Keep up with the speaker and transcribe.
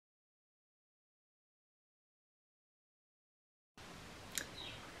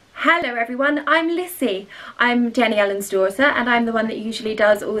Hello everyone, I'm Lissy. I'm Jenny Ellen's daughter and I'm the one that usually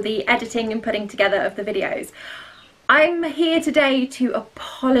does all the editing and putting together of the videos. I'm here today to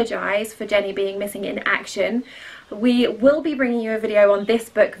apologise for Jenny being missing in action. We will be bringing you a video on this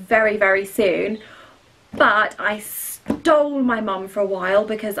book very soon, but I stole my mum for a while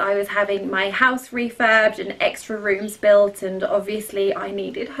because I was having my house refurbed and extra rooms built, and obviously I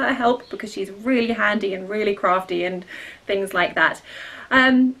needed her help because she's really handy and really crafty and things like that.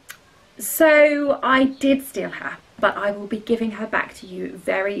 So I did steal her, but I will be giving her back to you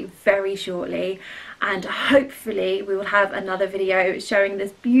very shortly, and hopefully we will have another video showing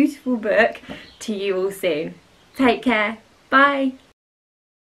this beautiful book to you all soon. Take care, bye.